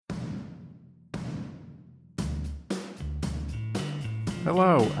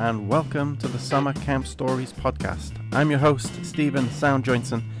Hello and welcome to the Summer Camp Stories podcast. I'm your host, Stephen Sound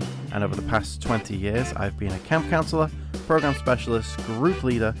Joinson, and over the past 20 years I've been a camp counselor, program specialist, group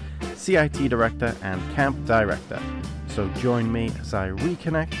leader, CIT director, and camp director. So join me as I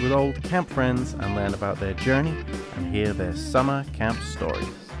reconnect with old camp friends and learn about their journey and hear their summer camp stories.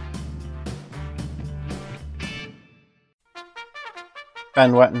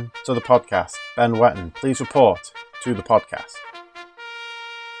 Ben Wetton to the podcast. Ben Wetton, please report to the podcast.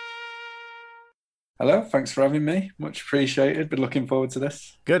 Hello, thanks for having me. Much appreciated. Been looking forward to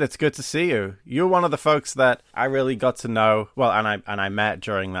this. Good, it's good to see you. You're one of the folks that I really got to know, well, and I met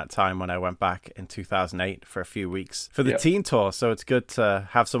during that time when I went back in 2008 for a few weeks for the teen tour. So it's good to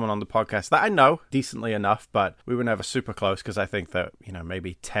have someone on the podcast that I know decently enough, but we were never super close because I think that,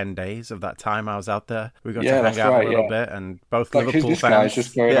 maybe 10 days of that time I was out there, we got to hang out a little bit, and both like, Liverpool who's this fans. Guy's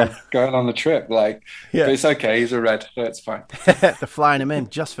just going on the trip, but it's okay. He's a red, so it's fine. They're flying him in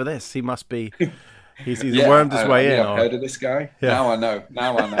just for this. He must be. He's wormed his way in. I've heard of this guy. Yeah. Now I know.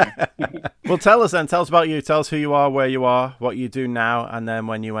 Well, tell us about you. Tell us who you are, where you are, what you do now, and then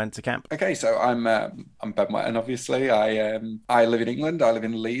when you went to camp. Okay, so I'm Ben Wetton, obviously. I live in England. I live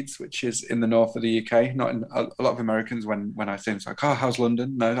in Leeds, which is in the north of the UK. Not in a lot of Americans when I say it's like, oh, how's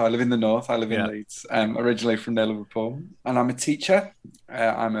London? No, I live in the north. I live in Leeds. Originally from near Liverpool, and I'm a teacher.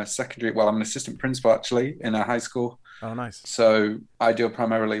 I'm an assistant principal actually in a high school. Oh, nice. So I deal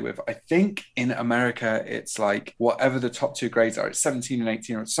primarily with, I think in America, it's like whatever the top two grades are. It's 17 and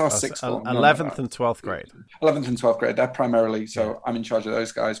 18, or it's sixth form. 11th and 12th grade. 11th and 12th grade. They're primarily, so I'm in charge of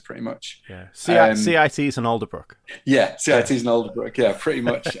those guys pretty much. Yeah. CIT's in Alderbrook. Yeah, CIT's in Alderbrook. Yeah, pretty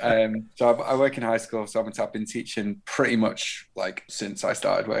much. So I work in high school, so I've been teaching pretty much like since I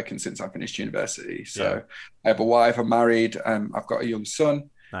started working, since I finished university. So I have a wife, I'm married, I've got a young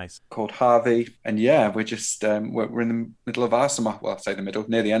son. Nice. Called Harvey, and we're just we're in the middle of our summer. Well, I say the middle,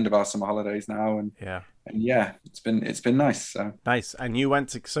 near the end of our summer holidays now, and it's been nice. So nice. And you went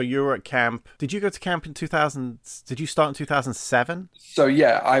to, so you were at camp. Did you go to camp in 2000? Did you start in 2007? So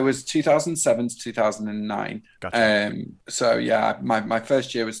I was 2007 to 2009. Gotcha. My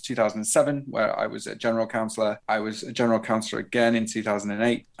first year was 2007, where I was a general counselor. I was a general counselor again in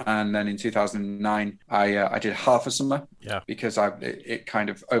 2008, and then in 2009 I did half a summer. Yeah. Because it kind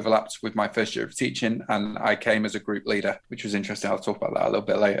of overlapped with my first year of teaching, and I came as a group leader, which was interesting. I'll talk about that a little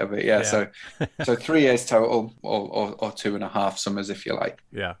bit later. But so 3 years total, or 2.5 summers, if you like.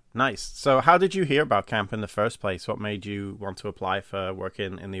 Yeah, nice. So how did you hear about camp in the first place? What made you want to apply for work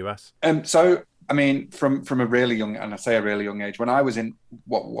in the US? From a really young, and I say a really young age, when I was in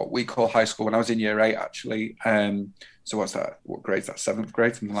what we call high school, when I was in year 8, actually. So what's that? What grade is that? 7th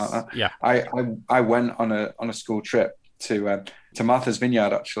grade, something like that. Yeah. I went on a school trip to Martha's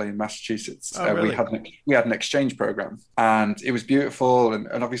Vineyard, actually, in Massachusetts. Oh, really? We had an exchange program, and it was beautiful. And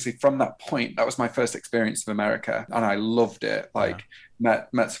obviously from that point, that was my first experience of America, and I loved it.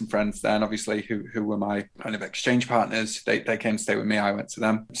 Met some friends then, obviously, who were my kind of exchange partners. They came to stay with me. I went to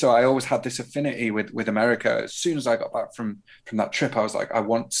them. So I always had this affinity with America. As soon as I got back from that trip, I was like, I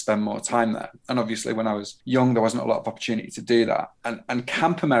want to spend more time there. And obviously, when I was young, there wasn't a lot of opportunity to do that. And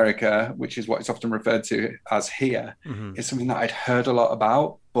Camp America, which is what it's often referred to as here, is something that I'd heard a lot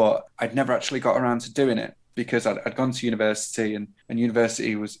about, but I'd never actually got around to doing it, because I'd gone to university, and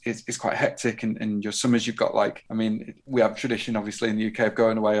university is quite hectic, and your summers you've got we have tradition obviously in the UK of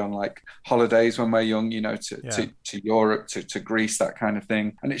going away on like holidays when we're young, to Europe, to Greece, that kind of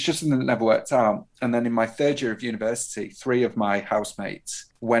thing, and it's just something that never worked out. And then in my third year of university, 3 of my housemates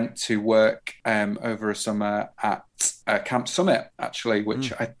went to work over a summer at Camp Summit, actually,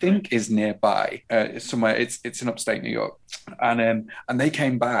 which I think is nearby somewhere. It's in upstate New York, and they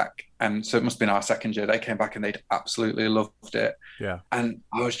came back, and so it must have been our second year. They came back and they'd absolutely loved it. Yeah, and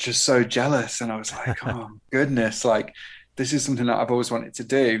I was just so jealous, and I was like, oh goodness, like this is something that I've always wanted to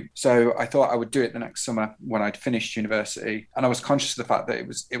do. So I thought I would do it the next summer when I'd finished university, and I was conscious of the fact that it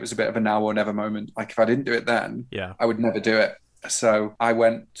was a bit of a now or never moment. Like if I didn't do it then, I would never do it. So I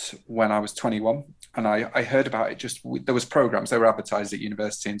went when I was 21, and I heard about it. There was programs, they were advertised at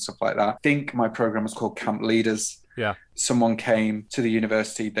university and stuff like that. I think my program was called Camp Leaders. Yeah. Someone came to the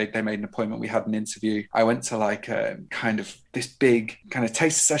university, they made an appointment, we had an interview. I went to like a kind of this big kind of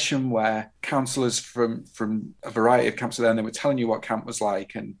taste session where counsellors from a variety of camps were there, and they were telling you what camp was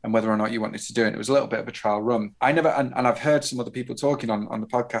like and whether or not you wanted to do it. It was a little bit of a trial run. I never, and I've heard some other people talking on the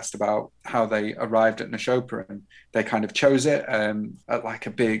podcast about how they arrived at Neshopa and they kind of chose it at like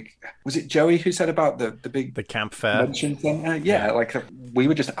a big, was it Joey who said about the camp fair? Like we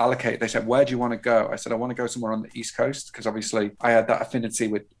would just allocate. They said, where do you want to go? I said, I want to go somewhere on the East Coast, because obviously I had that affinity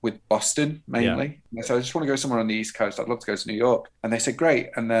with Boston mainly. Yeah. So I just want to go somewhere on the East Coast. I'd love to go to New York. And they said, great.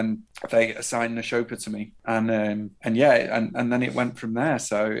 And then they assigned Neshoba to me. And then it went from there.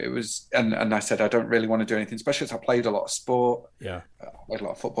 So it was, and I said, I don't really want to do anything, especially as I played a lot of sport. Yeah. I played a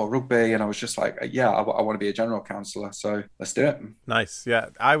lot of football, rugby. And I was just like, yeah, I want to be a general counsellor. So let's do it. Nice. Yeah.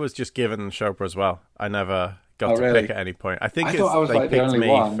 I was just given Neshoba as well. I never got to pick at any point. I think they picked me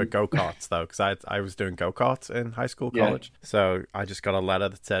for go-karts though, because I was doing go-karts in high school, college. So I just got a letter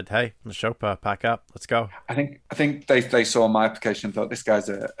that said, hey, Neshoba, pack up, let's go. I think they saw my application and thought, this guy's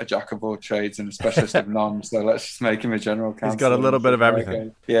a jack of all trades and a specialist of none, so let's just make him a general counsellor. He's got a little bit of everything.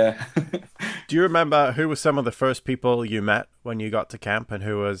 Okay. Yeah. Do you remember who were some of the first people you met when you got to camp, and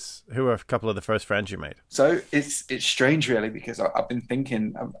who were a couple of the first friends you made? So it's strange really, because I've been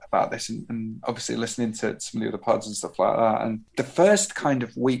thinking about this and obviously listening to some of the other pods and stuff like that. And the first kind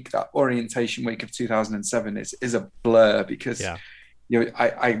of week, that orientation week of 2007 is a blur, because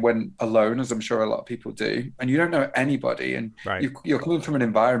I went alone, as I'm sure a lot of people do, and you don't know anybody, and you're coming from an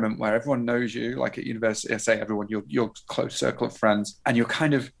environment where everyone knows you, like at university, I say everyone, your close circle of friends, and you're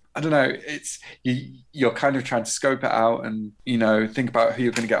kind of, I don't know, it's you're kind of trying to scope it out and, think about who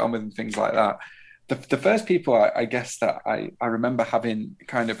you're going to get on with and things like that. The first people I guess that I remember having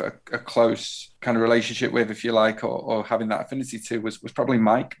kind of a close kind of relationship with, if you like, or having that affinity to was probably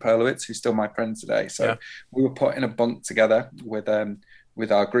Mike Perlowitz, who's still my friend today. So we were put in a bunk together with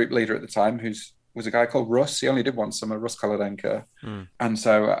our group leader at the time, was a guy called Russ. He only did one summer, Russ Kolodenko. And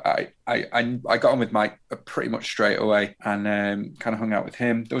so I got on with Mike pretty much straight away and kind of hung out with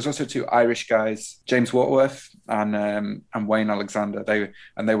him. There was also two Irish guys, James Waterworth and Wayne Alexander.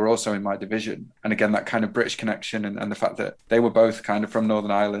 They were also in my division. And again, that kind of British connection and the fact that they were both kind of from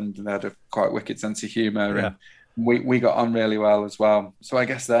Northern Ireland and they had a quite wicked sense of humour. Yeah. And we got on really well as well. So I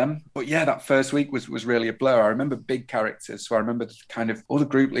guess them. But yeah, that first week was really a blur. I remember big characters. So I remember kind of all the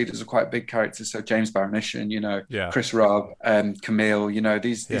group leaders are quite big characters. So James Baronishan, Chris Robb, Camille,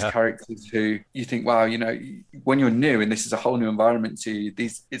 these characters who you think, wow, when you're new and this is a whole new environment to you,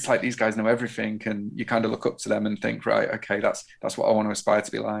 it's like these guys know everything, and you kind of look up to them and think, right, okay, that's what I want to aspire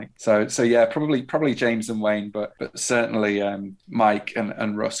to be like. So yeah, probably James and Wayne, but certainly Mike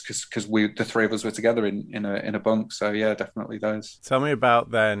and Russ, because the three of us were together in a bunk. So yeah, definitely those. Tell me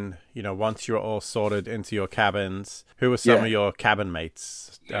about then, once you're all sorted into your cabins, who were some of your cabin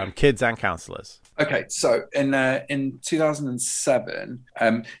mates, kids and counselors? Okay, so in 2007,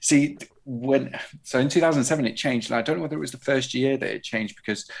 in 2007 it changed, and I don't know whether it was the first year that it changed,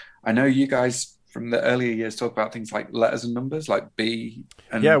 because I know you guys from the earlier years talk about things like letters and numbers, like B.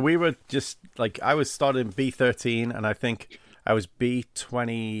 And we were just like, I was starting B13, and I think I was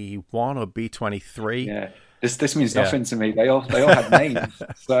B21 or B23. Yeah. This means nothing to me. They all had names.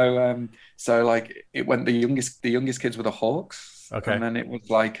 So like it went, the youngest kids were the Hawks. Okay. And then it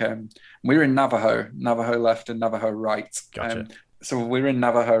was like we were in Navajo left and Navajo right. Gotcha. So we were in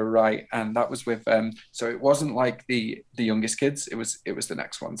Navajo right, and that was with so it wasn't like the youngest kids, it was the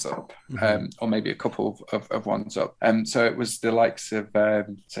next ones up, or maybe a couple of ones up. So it was the likes of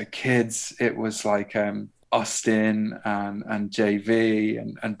so kids, it was like Austin and JV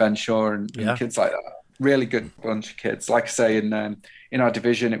and Ben Shaw and kids like that. Really good bunch of kids. Like I say, in our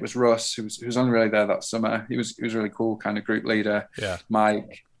division, it was Russ, who was only really there that summer. He was really cool, kind of group leader. Yeah.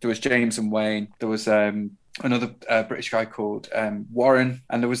 Mike. There was James and Wayne. There was another British guy called Warren,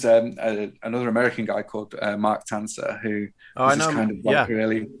 and there was another American guy called Mark Tanser, who was just kind of like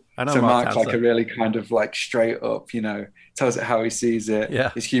really. I know so Mark's like a really kind of like straight up, tells it how he sees it. Yeah.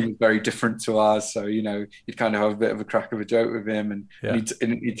 His humor is very different to ours. So, you'd kind of have a bit of a crack of a joke with him, and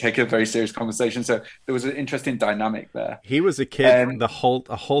he'd take a very serious conversation. So there was an interesting dynamic there. He was a kid the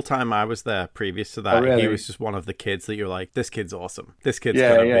whole time I was there previous to that. Oh, really? He was just one of the kids that you're like, this kid's awesome. This kid's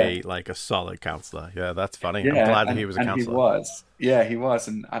going to be like a solid counselor. Yeah, that's funny. Yeah, I'm glad that he was a counselor. He was. Yeah, he was.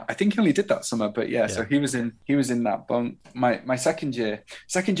 And I think he only did that summer, but so he was in that bunk. My second year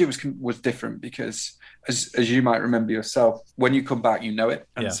was different, because as you might remember yourself, when you come back, you know it.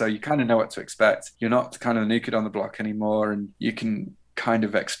 And so you kind of know what to expect. You're not kind of the new kid on the block anymore, and you can kind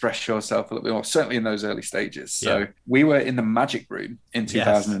of express yourself a little bit more, certainly in those early stages. So we were in the magic room in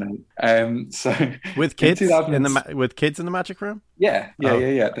 2008. So with kids with kids in the magic room? Yeah.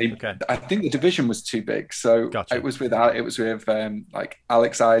 I think the division was too big. So it was with like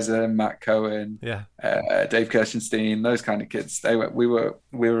Alex Iser, Matt Cohen, Dave Kirstenstein, those kind of kids. We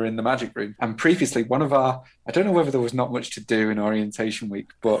were in the magic room. And previously, I don't know whether there was not much to do in orientation week,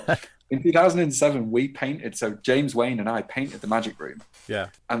 but in 2007, we painted. So James, Wayne, and I painted the magic room. Yeah.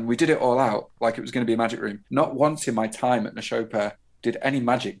 And we did it all out like it was going to be a magic room. Not once in my time at Neshoba did any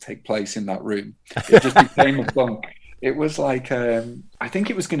magic take place in that room. It just became a bunk. it was like I think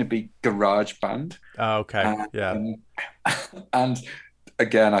it was going to be Garage Band. Oh, okay. Yeah. And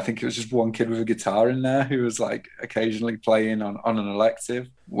again, I think it was just one kid with a guitar in there who was like occasionally playing on an elective,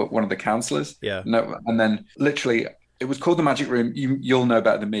 one of the counselors. Yeah. No, and then literally it was called the Magic Room. You'll know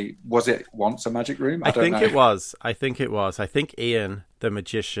better than me. Was it once a magic room? I think it was. I think Ian, the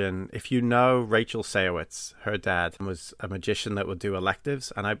magician, if you know Rachel Sayowitz, her dad was a magician that would do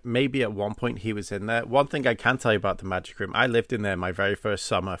electives, and maybe at one point he was in there. One thing I can tell you about the Magic Room, I lived in there my very first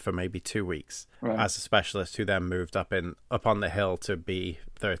summer for maybe 2 weeks as a specialist, who then moved up on the hill to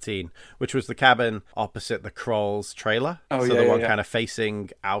B13, which was the cabin opposite the Kroll's trailer. The one kind of facing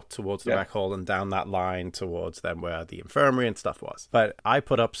out towards the rec hall and down that line towards them where the infirmary and stuff was. But I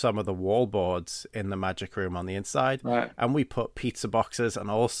put up some of the wall boards in the Magic Room on the inside, and we put pizza boxes and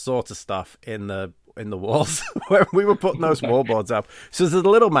all sorts of stuff in the walls where we were putting those wall boards up. So there's a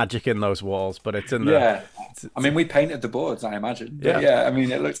little magic in those walls, but it's in the I mean, we painted the boards, I imagine. But I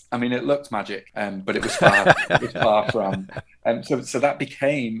mean, it looked magic, but it was far from. So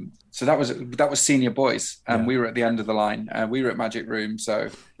that was senior boys, and we were at the end of the line. We were at Magic Room, so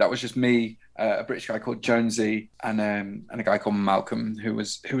that was just me, a British guy called Jonesy, and a guy called Malcolm, who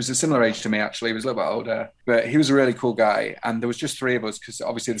was a similar age to me. Actually, he was a little bit older, but he was a really cool guy. And there was just three of us, because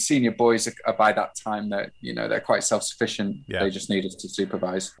obviously the senior boys are by that time that they're quite self-sufficient. They just need us to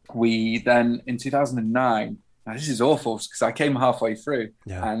supervise. We then in 2009. Now, this is awful because I came halfway through,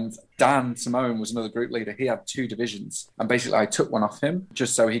 and Dan Simone was another group leader. He had 2 divisions, and basically I took one off him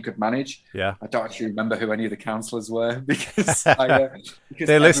just so he could manage. I don't actually remember who any of the counsellors were because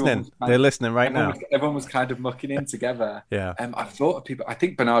they're listening. They're listening right now. Everyone was kind of mucking in together. I thought of people. I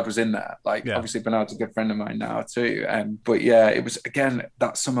think Bernard was in there. Obviously Bernard's a good friend of mine now too. But it was, again,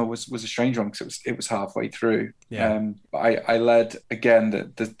 that summer was a strange one because it was halfway through. But I led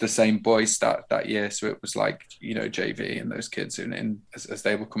again the same boys that year, so it was like JV and those kids as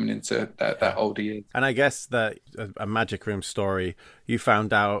they were coming into that older years. And I guess that a Magic Room story you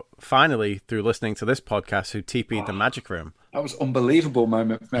found out finally through listening to this podcast who TP'd the Magic Room. That was an unbelievable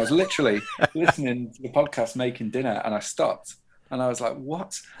moment for me. I was literally listening to the podcast making dinner, and I stopped and I was like,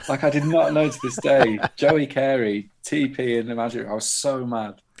 what? Like, I did not know to this day Joey Carey TP in the Magic Room. I was so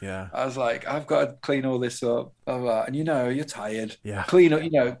mad. I was like, I've got to clean all this up. And you're tired.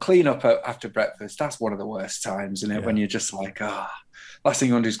 Clean up after breakfast. That's one of the worst times, isn't it? When you're just like, last thing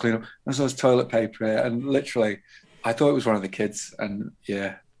you want to do is clean up. And so there's toilet paper here. And literally, I thought it was one of the kids. And to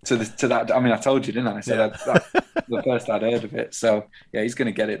that, I mean, I told you, didn't I? So that's the first I'd heard of it. So he's going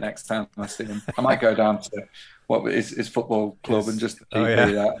to get it next time I see him. I might go down to his football club and just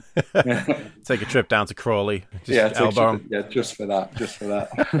that. Take a trip down to Crawley. Just for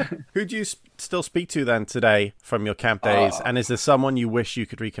that. Who do you still speak to then today from your camp days? And is there someone you wish you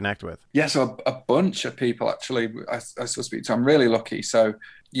could reconnect with? So a bunch of people actually I still speak to. I'm really lucky. So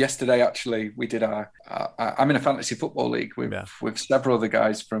yesterday, actually, we did I'm in a fantasy football league with several of the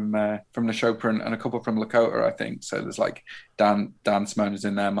guys from the Chopra and a couple from Lakota, I think. So there's like Dan Simone is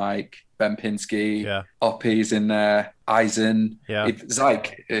in there, Mike, Ben Pinsky, Oppie's in there, Eisen,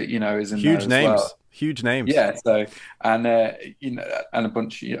 Zyke, is in huge there names. as well. Huge names. So and a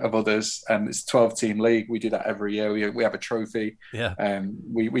bunch of others. It's a 12-team league. We do that every year. We have a trophy.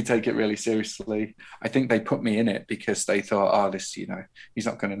 We take it really seriously. I think they put me in it because they thought, this, he's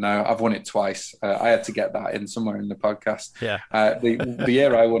not going to know. I've won it twice. I had to get that in somewhere in the podcast. The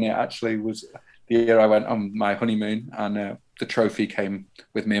year I won it actually was the year I went on my honeymoon, and the trophy came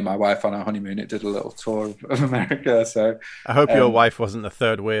with me and my wife on our honeymoon. It did a little tour of America. So I hope your wife wasn't the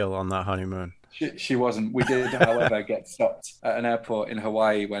third wheel on that honeymoon. She wasn't. We did, however, get stopped at an airport in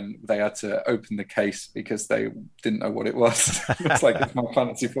Hawaii when they had to open the case because they didn't know what it was. It's like, it's my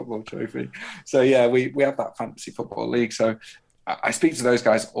fantasy football trophy. So we have that fantasy football league. So I speak to those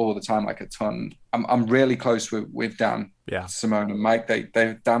guys all the time, like a ton. I'm really close with Dan, Simone and Mike.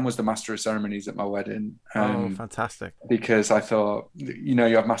 Dan was the master of ceremonies at my wedding. Fantastic. Because I thought, you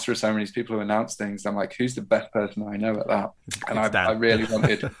have master of ceremonies, people who announce things. I'm like, who's the best person I know at that? And I really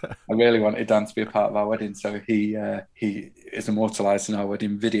wanted Dan to be a part of our wedding. So he is immortalized in our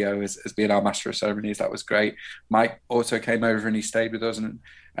wedding video as being our master of ceremonies. That was great. Mike also came over and he stayed with us, and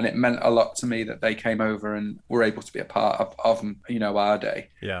it meant a lot to me that they came over and were able to be a part of our day.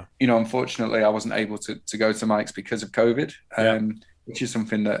 Unfortunately, I wasn't able to go to Mike's because of COVID, which is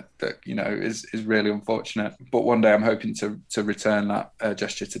something that is really unfortunate. But one day I'm hoping to return that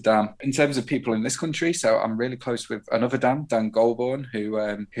gesture to Dan. In terms of people in this country, so I'm really close with another Dan Goldborn,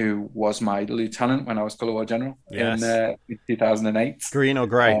 who was my lieutenant when I was Colour War General in 2008. Green or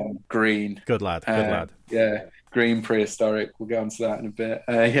grey? Green. Good lad. Yeah. Green, prehistoric. We'll go on to that in a bit.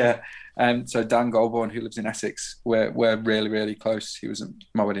 So Dan Goldborn, who lives in Essex, we're really, really close. He was at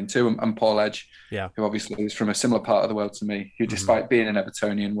my wedding too, and Paul Edge, who obviously is from a similar part of the world to me, who despite being an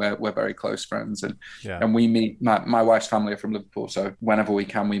Evertonian, we're very close friends. And we meet, my wife's family are from Liverpool, so whenever we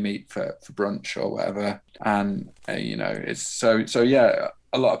can, we meet for brunch or whatever. And, it's so yeah,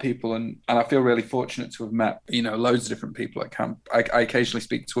 a lot of people, and I feel really fortunate to have met, loads of different people at camp. I occasionally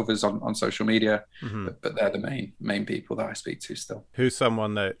speak to others on social media, but they're the main people that I speak to still. Who's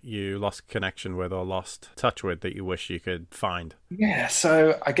someone that you lost connection with or lost touch with that you wish you could find? Yeah,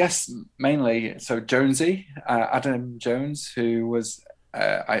 so I guess mainly, Jonesy, Adam Jones, who was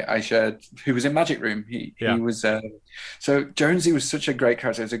I shared, who was in Magic Room. He was so Jonesy was such a great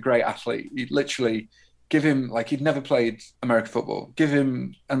character. He was a great athlete. He literally give him, like, he'd never played American football. Give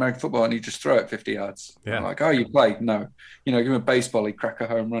him American football and he'd just throw it 50 yards. Yeah. I'm like, oh, you played? No. Give him a baseball, he'd crack a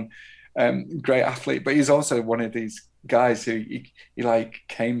home run. Great athlete. But he's also one of these guys who he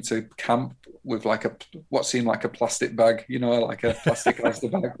came to camp with what seemed like a plastic bag, like a plastic Ulster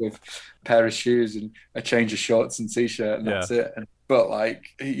bag with a pair of shoes and a change of shorts and t-shirt, and that's it. But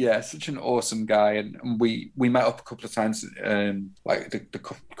such an awesome guy, and we met up a couple of times, the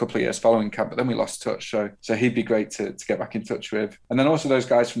couple of years following camp, but then we lost touch. So he'd be great to get back in touch with. And then also those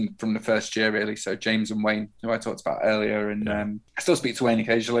guys from the first year, really. So James and Wayne, who I talked about earlier, and I still speak to Wayne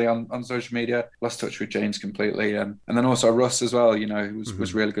occasionally on social media. Lost touch with James completely, and then also Russ as well. Who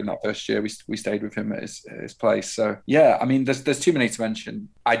was really good in that first year. We stayed with him at his place. So yeah, I mean, there's too many to mention.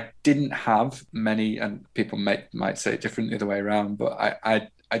 I didn't have many, and people might say it different the other way around, but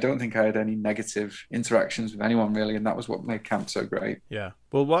I don't think I had any negative interactions with anyone really, and that was what made camp so great. Yeah.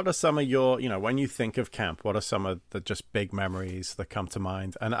 Well, what are some of your, when you think of camp, what are some of the just big memories that come to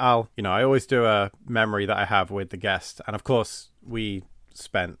mind? And I always do a memory that I have with the guest, and of course we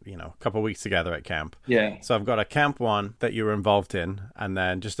spent a couple of weeks together at camp. So I've got a camp one that you were involved in, and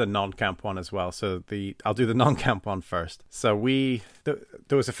then just a non-camp one as well. So I'll do the non-camp one first. So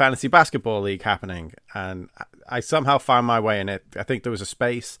there was a fantasy basketball league happening, and I somehow found my way in it. I think there was a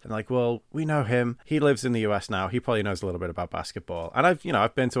space, and well, we know him. He lives in the US now. He probably knows a little bit about basketball. And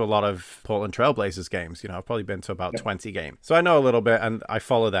I've been to a lot of Portland Trailblazers games. I've probably been to about 20 games. So I know a little bit, and I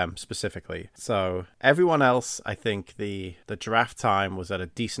follow them specifically. So everyone else, I think the draft time was at a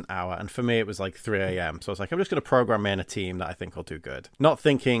decent hour, and for me it was 3 a.m. So I was like, I'm just going to program in a team that I think will do good. Not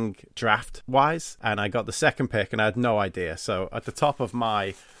thinking draft wise, and I got the second pick, and I had no idea. So at the top of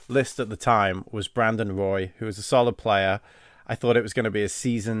my list at the time was Brandon Roy, who was a solid player. I thought it was going to be a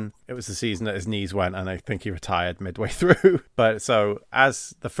season. It was the season that his knees went, and I think he retired midway through. But so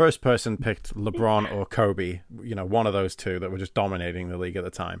as the first person picked LeBron or Kobe, one of those two that were just dominating the league at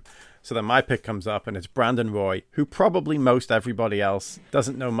the time. So then my pick comes up, and it's Brandon Roy, who probably most everybody else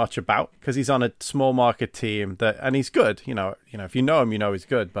doesn't know much about, because he's on a small market team and he's good. If you know him, he's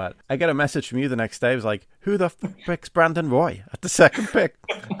good. But I get a message from you the next day. It was like, who the fuck picks Brandon Roy at the second pick?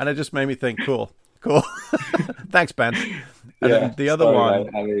 And it just made me think, cool. Thanks, Ben. And then the other one,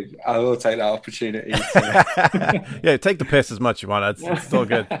 I will take that opportunity. Yeah, take the piss as much as you want. It's still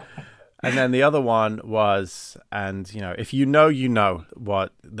good. And then the other one was, and if you know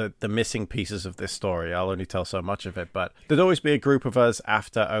what the missing pieces of this story, I'll only tell so much of it, but there'd always be a group of us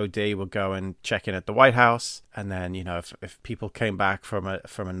after OD would go and check in at the White House. And then, if people came back from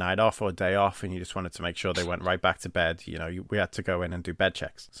a night off or a day off, and you just wanted to make sure they went right back to bed, we had to go in and do bed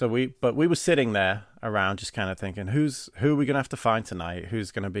checks. So we were sitting there around just kind of thinking, who are we going to have to find tonight?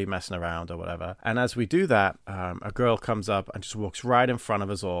 Who's going to be messing around or whatever? And as we do that, a girl comes up and just walks right in front of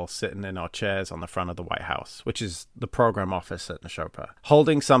us all, sitting in our chairs on the front of the White House, which is the program office at Neshoba,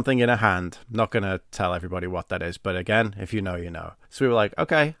 holding something in her hand. Not going to tell everybody what that is, but again, if you know, you know. So we were like,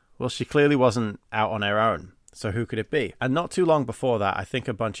 okay, well, she clearly wasn't out on her own. So who could it be? And not too long before that, I think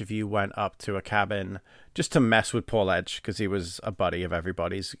a bunch of you went up to a cabin just to mess with Paul Edge, because he was a buddy of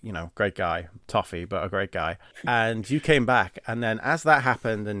everybody's, great guy, toffee, but a great guy. And you came back. And then as that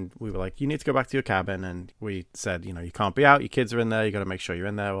happened, and we were like, you need to go back to your cabin. And we said, you can't be out. Your kids are in there. You got to make sure you're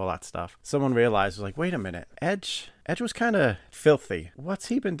in there, all that stuff. Someone realized, was like, wait a minute, Edge was kind of filthy. What's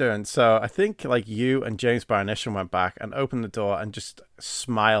he been doing? So I think you and James Barnishan went back and opened the door and just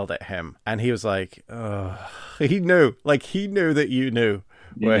smiled at him. And he was like, he knew that you knew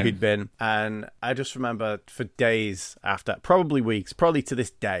where he'd been. And I just remember for days after, probably weeks, probably to this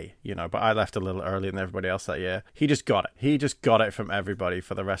day, but I left a little earlier than everybody else that year. He just got it. He just got it from everybody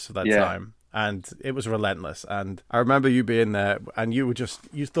for the rest of that time. And it was relentless. And I remember you being there, and you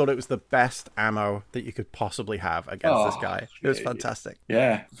thought it was the best ammo that you could possibly have against this guy. It was fantastic.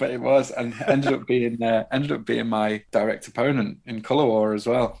 Yeah, but it was, and ended up being my direct opponent in Colour War as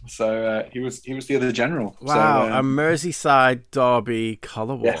well. So he was the other general. Wow, so, a Merseyside Derby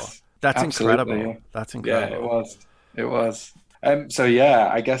Colour War. Yes. That's Absolutely, incredible. yeah. That's Yeah, incredible. it was. It was. So yeah,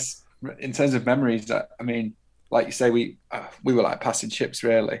 I guess in terms of memories, I mean, like you say, we were like passing ships,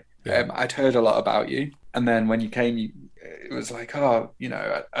 really. Yeah. I'd heard a lot about you, and then when you came, it was like, oh,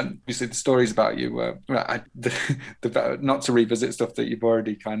 and obviously the stories about you were not to revisit stuff that you've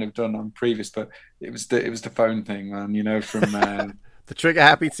already kind of done on previous, but it was the phone thing, man. From The Trigger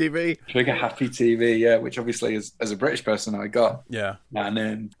Happy TV. Trigger Happy TV, yeah, which obviously as a British person I got. Yeah.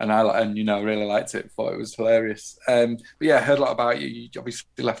 And I really liked it. Thought it was hilarious. But yeah, I heard a lot about you. You obviously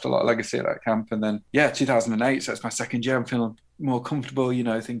left a lot of legacy at that camp, and then 2008. So it's my second year. I'm feeling more comfortable.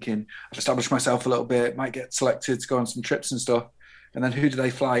 Thinking I've established myself a little bit. Might get selected to go on some trips and stuff. And then who do they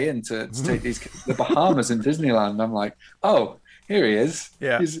fly in to take these the Bahamas and Disneyland? I'm like, oh, here he is.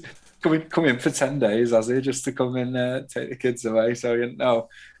 Yeah. He's come in for 10 days, has he, just to come and take the kids away. So I didn't know.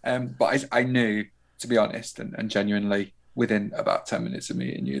 But I knew, to be honest, and genuinely, within about 10 minutes of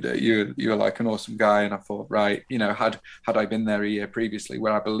meeting you, that you were like an awesome guy. And I thought, right, had I been there a year previously,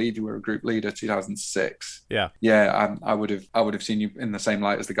 where I believe you were a group leader, 2006. Yeah. I would have seen you in the same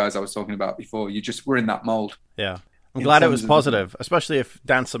light as the guys I was talking about before. You just were in that mold. Yeah. I'm glad it was positive, especially if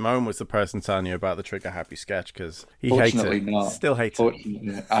Dan Simone was the person telling you about the Trigger Happy sketch, because he hates it. Not. Still hates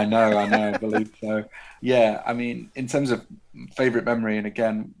it. I know, I believe so. Yeah, I mean, in terms of favourite memory, and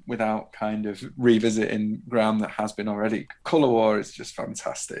again, without kind of revisiting ground that has been already, Colour War is just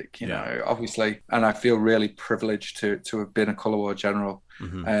fantastic, obviously. And I feel really privileged to have been a Colour War general.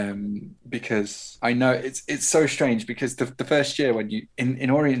 Mm-hmm. Because I know it's so strange, because the first year when you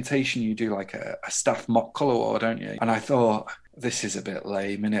in orientation you do like a staff mock Colour War, don't you? And I thought, this is a bit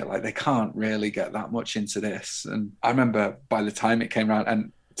lame, innit? Like, they can't really get that much into this. And I remember by the time it came around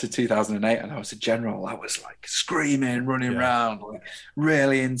and to 2008 and I was a general, I was like screaming, running around, like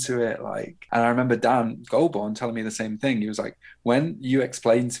really into it. Like, and I remember Dan Goulbourne telling me the same thing. He was like, when you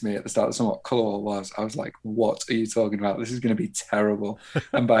explained to me at the start of summer what Colour War was, I was like, what are you talking about? This is going to be terrible.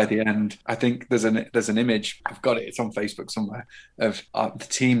 And by the end, I think there's an image, I've got it, it's on Facebook somewhere, of the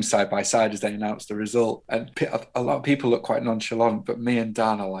team side by side as they announced the result. And a lot of people look quite nonchalant, but me and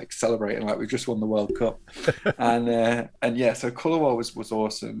Dan are like celebrating like we've just won the World Cup. and yeah, so Colour War was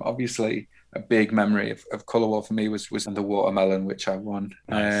awesome. Obviously, a big memory of Colour War for me was the watermelon, which I won.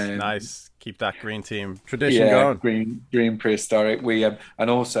 Nice. Keep that green team tradition going. Green prehistoric. We and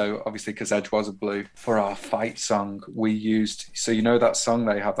also obviously because Edge was a blue, for our fight song we used. So that song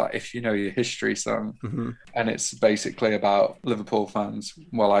they have, that If You Know Your History song, and it's basically about Liverpool fans.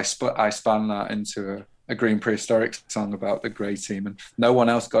 Well, I span that into a green prehistoric song about the grey team, and no one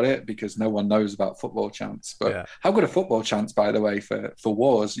else got it because no one knows about football chants. But how good are football chants, by the way, for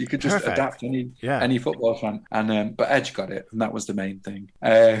wars? You could just adapt any football chant, and but Edge got it, and that was the main thing.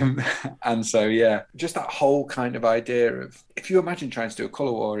 And so just that whole kind of idea of, if you imagine trying to do a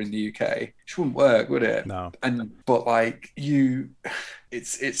Colour War in the UK, it wouldn't work, would it? No. But like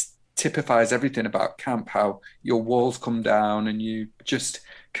it's typifies everything about camp, how your walls come down and you just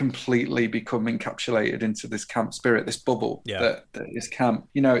completely become encapsulated into this camp spirit, this bubble that is camp.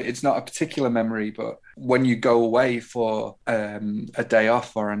 It's not a particular memory, but when you go away for a day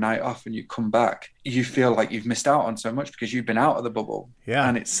off or a night off and you come back, you feel like you've missed out on so much because you've been out of the bubble.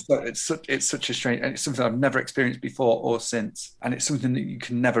 And it's such a strange, and it's something I've never experienced before or since, and it's something that you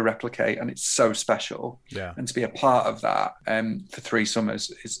can never replicate, and it's so special. And to be a part of that for 3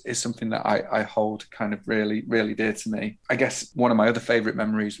 summers is something that I hold kind of really, really dear to me. I guess one of my other favorite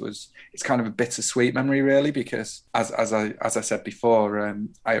memories was, it's kind of a bittersweet memory really, because as I said before,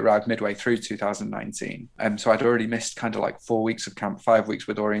 I arrived midway through 2019, so I'd already missed kind of like 4 weeks of camp, 5 weeks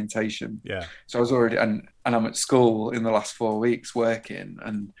with orientation. So I was already, and I'm at school in the last 4 weeks working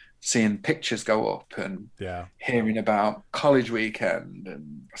and seeing pictures go up and hearing about college weekend,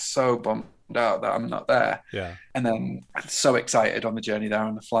 and so bummed out that I'm not there. And then I'm so excited on the journey there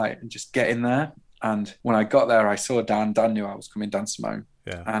on the flight and just getting there. And when I got there, I saw Dan knew I was coming, Dan Simone.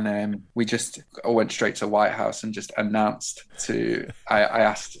 And I went straight to the White House and just announced I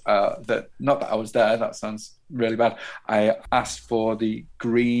asked that, not that I was there, that sounds really bad. I asked for the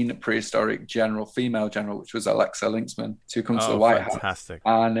green prehistoric general, female general, which was Alexa Linksman, to come to the White House.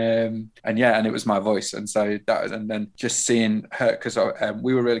 And it was my voice. And so and then just seeing her, because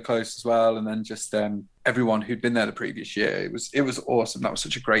we were really close as well. And then just everyone who'd been there the previous year, it was awesome. That was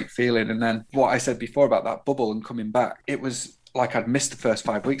such a great feeling. And then what I said before about that bubble and coming back, it was like I'd missed the first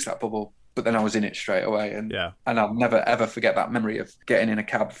 5 weeks of that bubble, but then I was in it straight away. And I'll never ever forget that memory of getting in a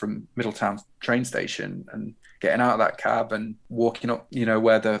cab from Middletown train station and getting out of that cab and walking up,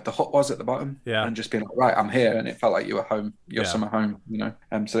 where the hut was at the bottom, and just being like, right, I'm here. And it felt like you were home, your summer home,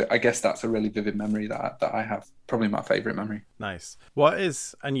 So I guess that's a really vivid memory that I have probably my favorite memory. Nice. What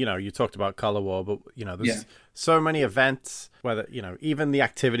is, and you talked about color war, but there's so many events, whether even the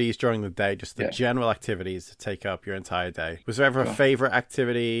activities during the day, just the general activities to take up your entire day. Was there ever a favorite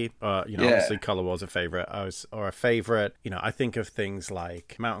activity? Obviously color war's a favorite. Or a favorite. I think of things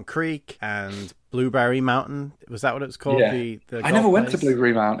like Mountain Creek and Blueberry Mountain. Was that what it was called? Yeah. The I never went to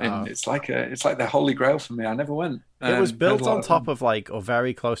Blueberry Mountain. Oh. It's like the holy grail for me. I never went. It was built on top of or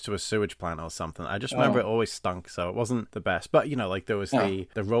very close to a sewage plant or something. I just remember it always stunk, so it wasn't the best. But there was the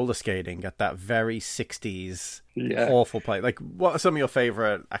roller skating at that very 60s awful place. Like, what are some of your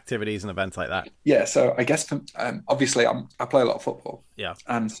favorite activities and events like that? Yeah, so I guess obviously I play a lot of football. Yeah,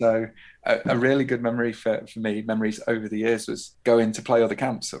 and so a really good memory for me, memories over the years, was going to play other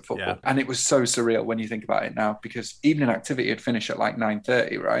camps at football, and it was so surreal when you think about it now, because evening activity would finish at like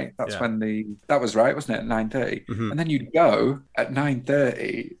 9:30, right? That's when that was right, wasn't it? At 9:30, and then you'd go at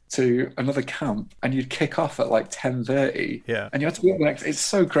 9:30 to another camp, and you'd kick off at like 10:30. Yeah, and you had to be up the next. It's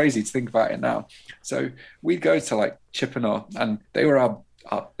so crazy to think about it now. So we'd go to like Chippenham, and they were our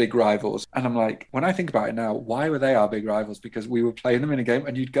big rivals. And I'm like, when I think about it now, why were they our big rivals? Because we were playing them in a game,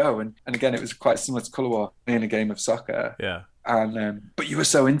 and you'd go, and again, it was quite similar to colour war in a game of soccer. Yeah. And but you were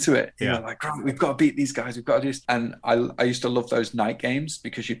so into it. You were like, right, we've got to beat these guys. We've got to do this. And I used to love those night games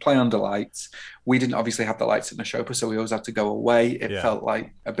because you play under lights. We didn't obviously have the lights at Neshoba, so we always had to go away. It felt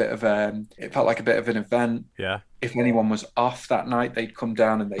like a bit of an event. Yeah. If anyone was off that night, they'd come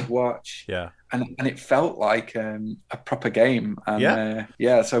down and they'd watch. Yeah. And it felt like a proper game. And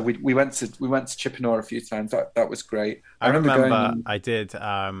so we went to Chippenham a few times. That was great. I remember I did.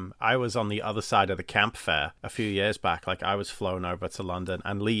 I was on the other side of the camp fair a few years back. Like, I was flown over to London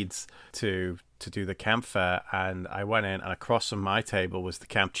and Leeds to do the camp fair, and I went in, and across from my table was the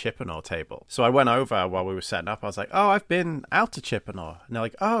Camp Chippenham table. So I went over while we were setting up. I was like, oh, I've been out to Chippenham. And they're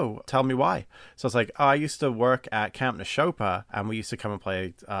like, oh, tell me why. So I was like, oh, I used to work at Camp Neshoba, and we used to come and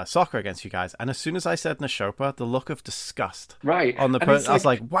play soccer against you guys. And as soon as I said Neshoba, the look of disgust on the person, I was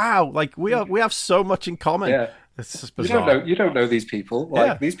like, wow, like we have so much in common. Yeah. It's just bizarre. You don't know these people.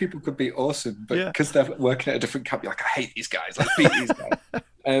 Like, these people could be awesome, but because they're working at a different camp, you're like, I hate these guys. Like, beat these guys.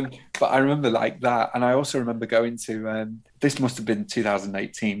 But I remember like that, and I also remember going to this must have been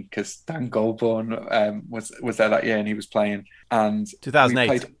 2018, because Dan Goulbourne was there that year, and he was playing. And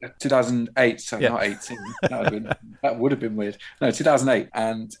 2008, so not 18. That would have been weird. No, 2008,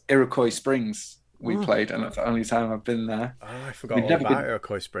 and Iroquois Springs we played, and that's the only time I've been there. Oh, I forgot all about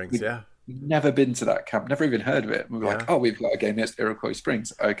Iroquois Springs. Never been to that camp, never even heard of it. We were like, oh, we've got a game against Iroquois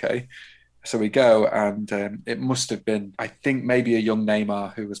Springs. Okay. So we go, and it must have been, I think, maybe a young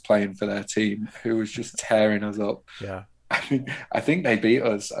Neymar who was playing for their team, who was just tearing us up. Yeah. I think they beat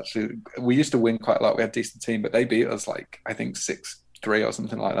us, actually. We used to win quite a lot. We had a decent team, but they beat us like, I think 6-3 or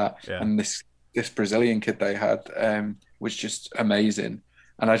something like that. Yeah. And this Brazilian kid they had was just amazing.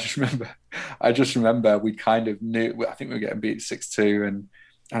 And I just remember we kind of knew, I think we were getting beat 6-2, and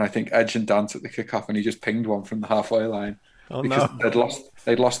I think Edge and Dan took the kickoff, and he just pinged one from the halfway line. Oh, because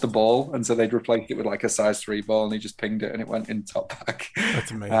they'd lost the ball, and so they'd replaced it with like a size 3 ball, and he just pinged it, and it went in top back.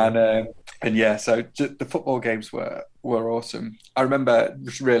 That's amazing. So the football games were awesome. I remember,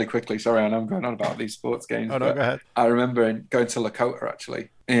 just really quickly, sorry, I know I'm going on about these sports games. Oh, no, go ahead. I remember going to Lakota, actually,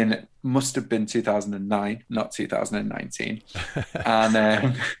 must have been 2009, not 2019.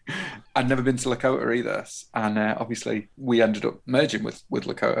 And I'd never been to Lakota either. And obviously we ended up merging with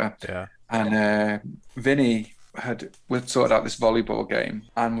Lakota. Yeah. And Vinny we'd sorted out this volleyball game,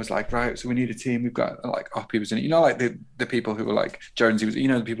 and was like, right, so we need a team. We've got like Oppie was in it, like the people who were like Jonesy was,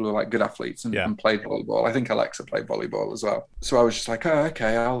 the people who were like good athletes and played volleyball. I think Alexa played volleyball as well. So I was just like, oh,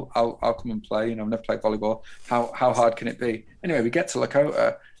 okay, I'll come and play. I've never played volleyball. How hard can it be? Anyway, we get to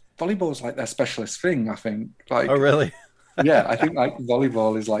Lakota. Volleyball's like their specialist thing, I think. Like, oh, really? Yeah, I think like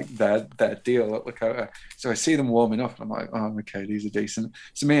volleyball is like their deal at Lakota. So I see them warming up, and I'm like, oh, okay, these are decent.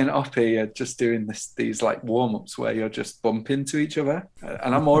 So me and Oppie are just doing these like warm-ups where you're just bumping into each other,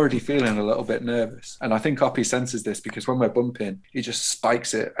 and I'm already feeling a little bit nervous. And I think Oppie senses this, because when we're bumping, he just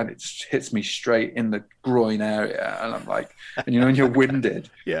spikes it, and it just hits me straight in the groin area, and I'm like, and when you're winded,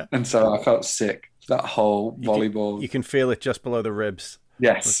 and so I felt sick. That whole volleyball, you can feel it just below the ribs.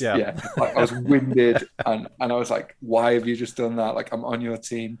 Yes, yeah. Like, I was winded, and I was like, why have you just done that? Like, I'm on your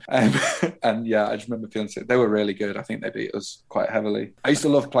team. And I just remember feeling sick. They were really good. I think they beat us quite heavily. I used to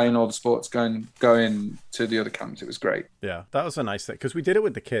love playing all the sports, going to the other camps. It was great. Yeah, that was a nice thing, because we did it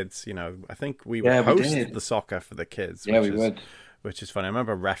with the kids. I think we would host the soccer for the kids. Yeah, we would. which is funny. I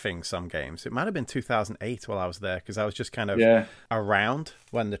remember reffing some games. It might have been 2008 while I was there, because I was just kind of around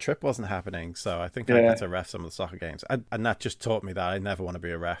when the trip wasn't happening. So I think I got to ref some of the soccer games. And that just taught me that I never want to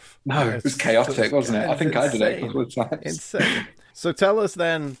be a ref. No, it was chaotic, wasn't it? I think I did it a couple of times. Insane. So tell us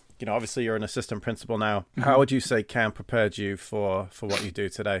then, obviously you're an assistant principal now. How would you say camp prepared you for what you do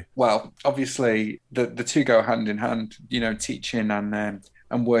today? Well, obviously the two go hand in hand, teaching and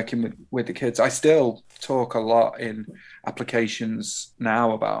working with the kids. I still talk a lot in applications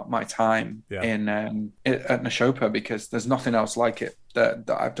now about my time at Neshoba, because there's nothing else like it that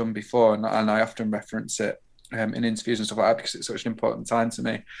I've done before. And I often reference it in interviews and stuff like that, because it's such an important time to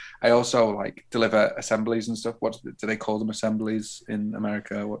me. I also deliver assemblies and stuff. What do they call them? Assemblies in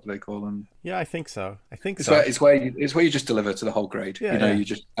America? What do they call them? Yeah, I think so. It's where you just deliver to the whole grade.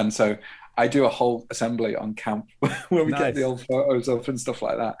 And so I do a whole assembly on camp where we get the old photos up and stuff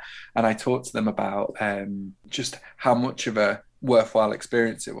like that. And I talk to them about just how much of a worthwhile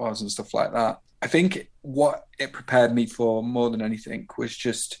experience it was and stuff like that. I think what it prepared me for more than anything was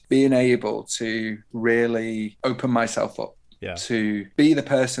just being able to really open myself up to be the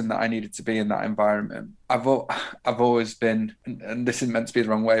person that I needed to be in that environment. I've always been, and this isn't meant to be the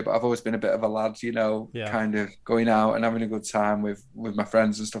wrong way, but I've always been a bit of a lad, kind of going out and having a good time with my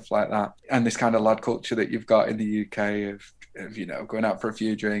friends and stuff like that. And this kind of lad culture that you've got in the UK of going out for a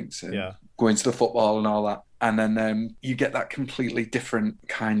few drinks and going to the football and all that. And then you get that completely different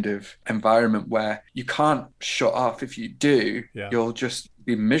kind of environment where you can't shut off. If you do, you'll just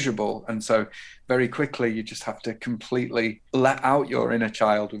be miserable. And so very quickly, you just have to completely let out your inner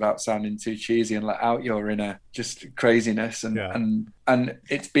child without sounding too cheesy, and let out your inner just craziness. And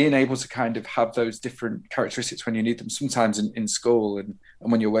it's being able to kind of have those different characteristics when you need them. Sometimes in school and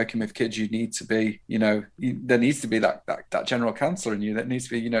when you're working with kids, you need to be, there needs to be that general counselor in you that needs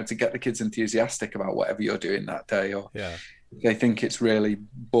to be, to get the kids enthusiastic about whatever you're doing that day. Or if they think it's really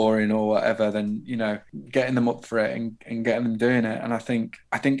boring or whatever, then, getting them up for it and getting them doing it. And I think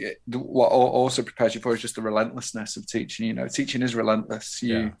what also prepares you for is just the relentlessness of teaching. Teaching is relentless.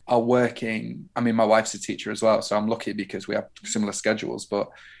 You are working. I mean, my wife's a teacher as well, so I'm lucky because we have similar schedules, but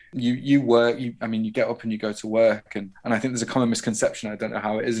you work, you get up and you go to work, and I think there's a common misconception, I don't know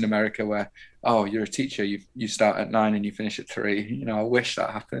how it is in America, where you're a teacher, you start at 9 and you finish at 3. I wish that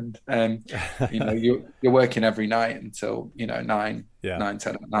happened. You're working every night until 9, 10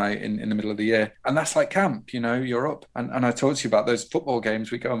 at night in the middle of the year, and that's like camp. You're up, and I talked to you about those football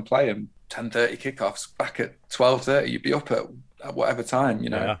games. We go and play them 10:30 kickoffs, back at 12:30 you'd be up at whatever time,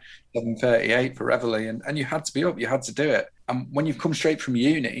 7:38 for reveille, and you had to be up, you had to do it. And when you've come straight from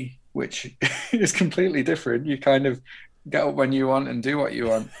uni, which is completely different, you kind of get up when you want and do what you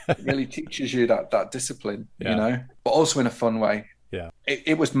want. It really teaches you that discipline, but also in a fun way.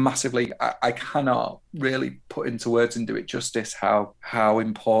 It was massively, I cannot really put into words and do it justice how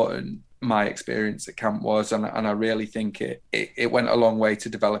important my experience at camp was, and I really think it went a long way to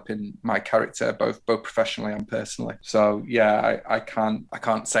developing my character, both professionally and personally. So I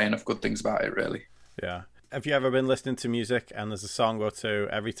can't say enough good things about it, really. Have you ever been listening to music and there's a song or two,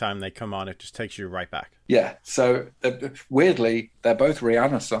 every time they come on, it just takes you right back? Yeah. So weirdly, they're both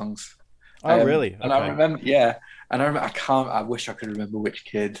Rihanna songs. Oh, really? And okay. I remember, I wish I could remember which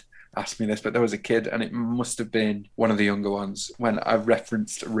kid asked me this, but there was a kid, and it must have been one of the younger ones, when I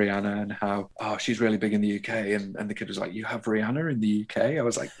referenced Rihanna and how, she's really big in the UK. And the kid was like, you have Rihanna in the UK? I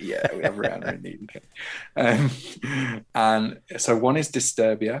was like, yeah, we have Rihanna in the UK. And so one is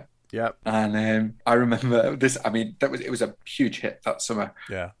Disturbia. Yeah. And I remember this, it was a huge hit that summer.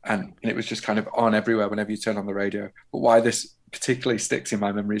 Yeah. And it was just kind of on everywhere whenever you turn on the radio. But why this particularly sticks in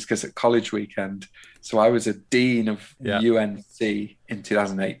my memory is because at college weekend, so I was a dean of UNC in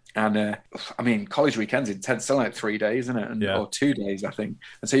 2008. And college weekend's intense, still like 3 days, isn't it? Or 2 days, I think.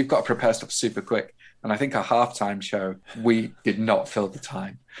 And so you've got to prepare stuff super quick. And I think our halftime show, we did not fill the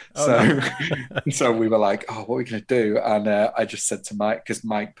time. So we were like, what are we going to do? And I just said to Mike, because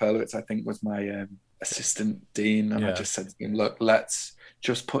Mike Perlowitz, I think, was my assistant dean. And I just said to him, look, let's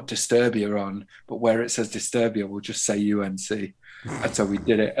just put Disturbia on. But where it says Disturbia, we'll just say UNC. And so we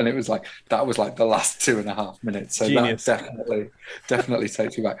did it. And it was like, that was like the last 2.5 minutes. So Genius. That definitely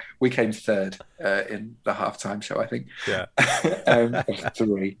takes me back. We came third in the halftime show, I think. Yeah.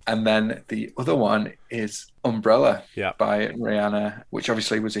 3. And then the other one is Umbrella by Rihanna, which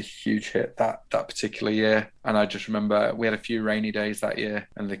obviously was a huge hit that particular year. And I just remember we had a few rainy days that year,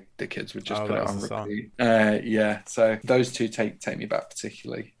 and the kids would just put it on repeat. So those two take me back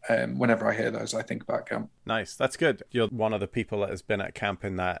particularly. Whenever I hear those, I think about camp. Nice. That's good. You're one of the people that has been at camp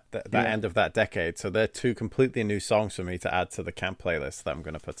in that end of that decade. So they're two completely new songs for me to add to the camp playlist that I'm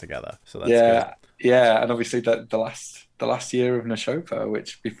going to put together. So that's good. Yeah, and obviously the last year of Nashopa,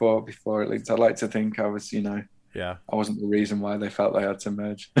 which before it leaked, I'd like to think I was, Yeah. I wasn't the reason why they felt they had to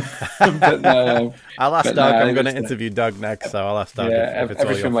merge. but no, I'll ask but Doug. no, I'm it going to was, interview Doug next, so I'll ask Doug yeah, if it's all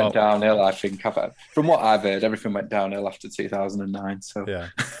your everything went fault. downhill. I think from what I've heard, everything went downhill after 2009. So Yeah.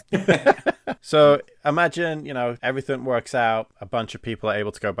 So imagine, everything works out. A bunch of people are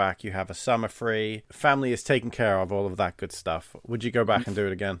able to go back. You have a summer free. Family is taken care of, all of that good stuff. Would you go back and do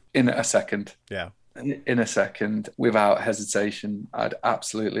it again? in a second. Yeah. In a second, without hesitation, I'd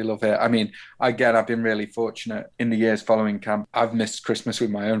absolutely love it. I mean, again, I've been really fortunate in the years following camp. I've missed Christmas with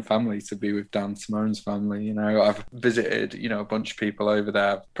my own family to be with Dan Simone's family. I've visited, a bunch of people over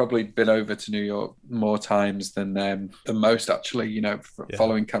there. I've probably been over to New York more times than most, actually,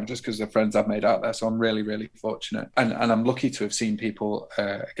 following camp, just because of the friends I've made out there. So I'm really, really fortunate. And I'm lucky to have seen people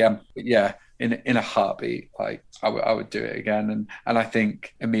again. But yeah, in a heartbeat, like I would do it again, and I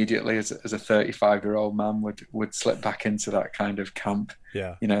think immediately as a 35-year-old man would slip back into that kind of camp,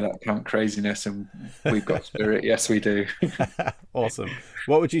 that camp craziness, and we've got spirit. Yes, we do. Awesome.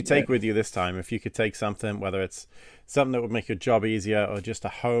 What would you take with you this time if you could take something, whether it's something that would make your job easier or just a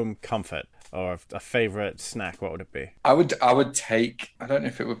home comfort or a favorite snack? What would it be? I would take. I don't know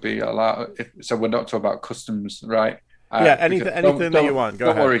if it would be allowed. So we're not talking about customs, right? Yeah, anything that you want. Go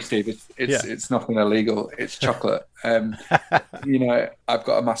ahead. Don't worry, Steve. It's nothing illegal. It's chocolate. I've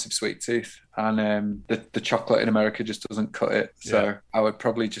got a massive sweet tooth, and the chocolate in America just doesn't cut it. So I would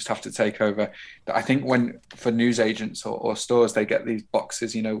probably just have to take over. I think for news agents or stores, they get these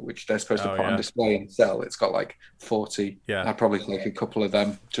boxes, which they're supposed to put on display and sell. It's got like 40. Yeah. I'd probably take a couple of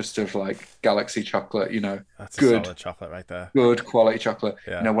them just of like Galaxy chocolate. That's good a solid chocolate right there. Good quality chocolate.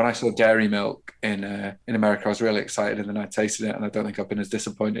 Yeah. When I saw dairy milk in America, I was really excited, and then I tasted it, and I don't think I've been as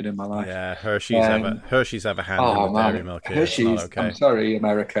disappointed in my life. Yeah, Hershey's ever handled with dairy milk. Hershey's, okay. I'm sorry,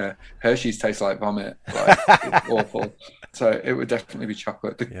 America. Hershey's tastes like vomit. Like, it's awful. So it would definitely be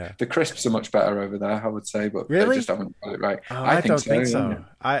chocolate. The crisps are much better over there, I would say, but really? They just haven't got it right. Oh, I don't think so.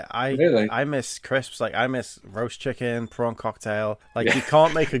 Yeah. Really? I miss crisps. Like I miss roast chicken, prawn cocktail. Like you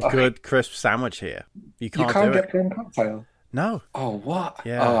can't make a good crisp sandwich here. You can't get prawn cocktail. No. Oh, what?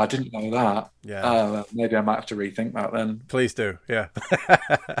 Yeah. Oh, I didn't know that. Yeah. Well, maybe I might have to rethink that then. Please do. Yeah.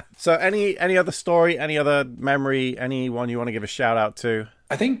 So any other story, any other memory, anyone you want to give a shout out to?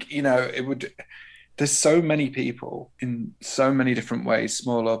 I think, it would... There's so many people in so many different ways,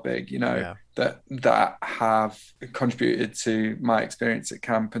 small or big, that have contributed to my experience at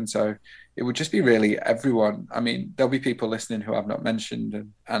camp. And so it would just be really everyone. I mean, there'll be people listening who I've not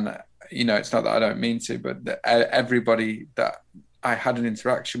mentioned, and it's not that I don't mean to, but everybody that I had an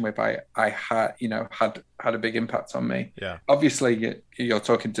interaction with, I had, had a big impact on me. Yeah. Obviously, you're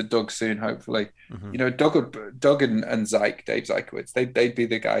talking to Doug soon, hopefully. Mm-hmm. Doug and Dave Zykowitz, they'd be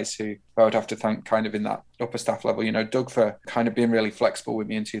the guys who I would have to thank kind of in that upper staff level. Doug for kind of being really flexible with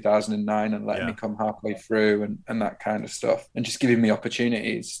me in 2009 and letting me come halfway through and that kind of stuff, and just giving me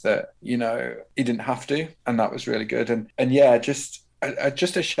opportunities that, he didn't have to. And that was really good. And yeah, just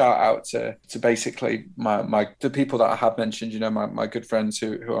a shout out to basically the people that I have mentioned, my good friends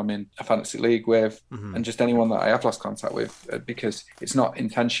who I'm in a fantasy league with, mm-hmm. and just anyone that I have lost contact with, because it's not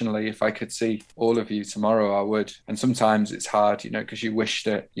intentionally. If I could see all of you tomorrow, I would. And sometimes it's hard, because you wish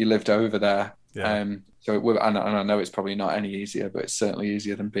that you lived over there. Yeah. So it would, and I know it's probably not any easier, but it's certainly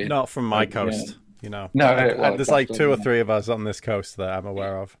easier than being not from my coast. Yeah. No, there's like 2 or 3 of us on this coast that I'm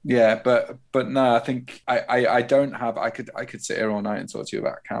aware of. Yeah, but no, I think I don't have. I could sit here all night and talk to you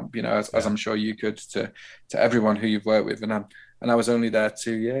about camp. As I'm sure you could to everyone who you've worked with, and I was only there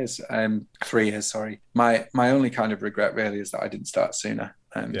 3 years. Sorry. My only kind of regret really is that I didn't start sooner.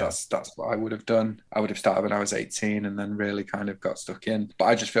 And that's what I would have done. I would have started when I was 18 and then really kind of got stuck in. But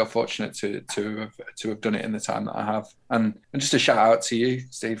I just feel fortunate to have done it in the time that I have. And just a shout out to you,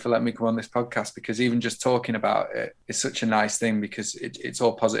 Steve, for letting me come on this podcast, because even just talking about it is such a nice thing, because it's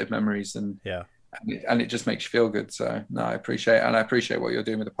all positive memories and it just makes you feel good. So no, I appreciate it. And I appreciate what you're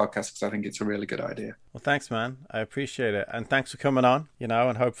doing with the podcast, because I think it's a really good idea. Well, thanks, man. I appreciate it. And thanks for coming on,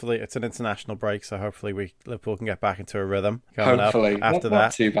 and hopefully it's an international break. So hopefully Liverpool can get back into a rhythm hopefully. After that.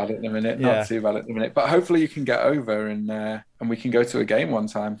 Not too bad at the minute. Not too bad at the minute. But hopefully you can get over and we can go to a game one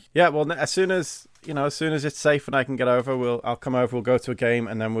time. Yeah. Well, as soon as it's safe and I can get over, I'll come over, we'll go to a game,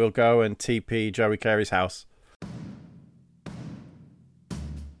 and then we'll go and TP Joey Carey's house.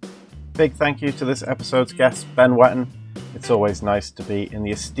 Big thank you to this episode's guest, Ben Wetton. It's always nice to be in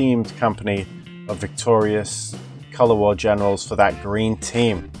the esteemed company of victorious Colour War generals for that green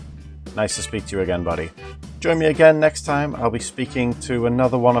team. Nice to speak to you again, buddy. Join me again next time. I'll be speaking to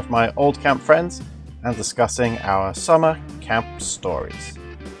another one of my old camp friends and discussing our summer camp stories.